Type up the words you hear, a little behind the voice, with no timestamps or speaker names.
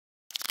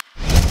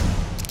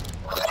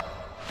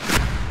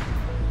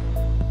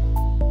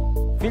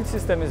Field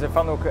System is a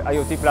FANUC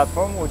IoT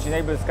platform which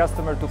enables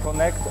customers to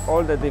connect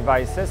all the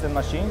devices and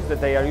machines that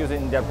they are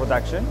using in their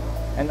production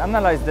and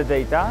analyze the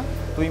data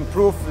to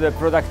improve the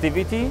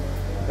productivity,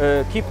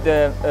 keep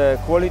the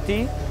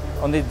quality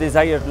on the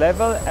desired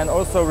level, and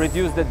also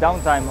reduce the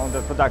downtime on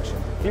the production.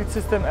 Field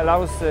System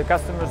allows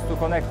customers to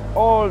connect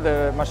all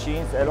the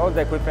machines and all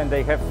the equipment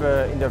they have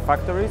in their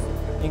factories,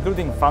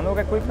 including FANUC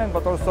equipment,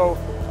 but also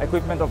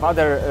equipment of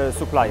other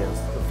suppliers.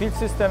 Field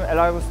System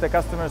allows the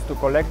customers to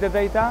collect the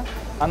data,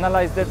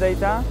 analyze the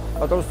data,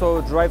 but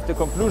also drive the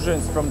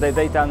conclusions from the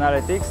data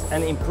analytics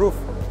and improve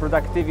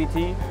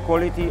productivity,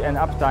 quality and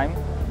uptime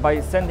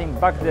by sending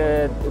back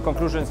the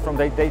conclusions from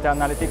the data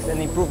analytics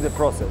and improve the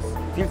process.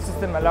 Field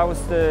System allows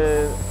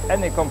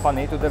any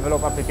company to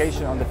develop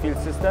application on the Field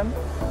System.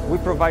 We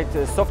provide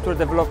a software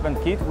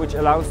development kit which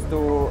allows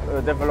to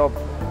develop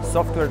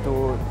software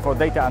for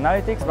data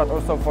analytics, but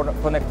also for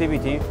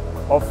connectivity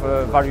of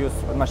various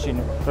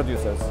machine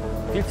producers.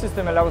 Field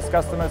System allows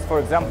customers, for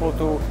example,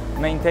 to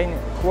maintain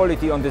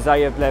quality on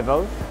desired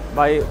level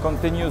by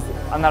continuous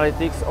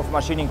analytics of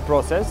machining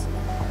process.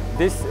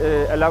 This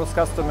allows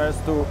customers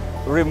to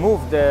remove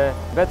the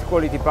bad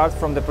quality parts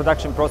from the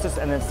production process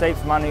and then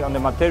save money on the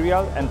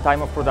material and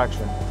time of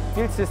production.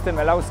 Field System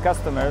allows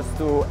customers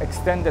to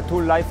extend the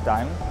tool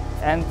lifetime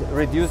and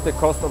reduce the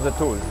cost of the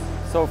tools.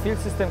 So Field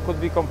System could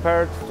be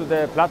compared to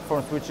the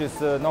platforms which is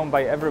known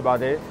by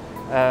everybody,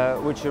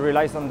 which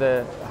relies on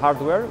the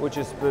hardware, which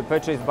is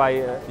purchased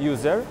by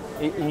user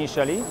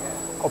initially,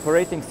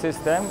 operating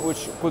system,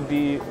 which could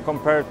be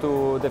compared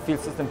to the Field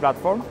System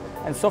platform,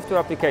 and software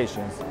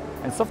applications.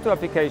 And software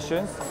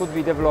applications could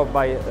be developed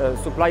by a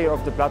supplier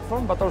of the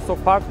platform, but also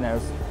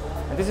partners.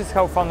 And this is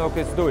how FANUC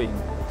is doing.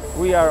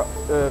 We are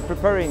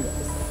preparing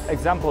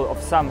example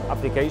of some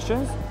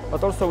applications,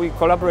 but also we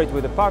collaborate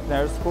with the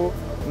partners who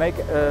make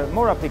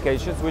more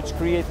applications which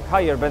create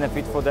higher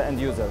benefit for the end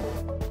user.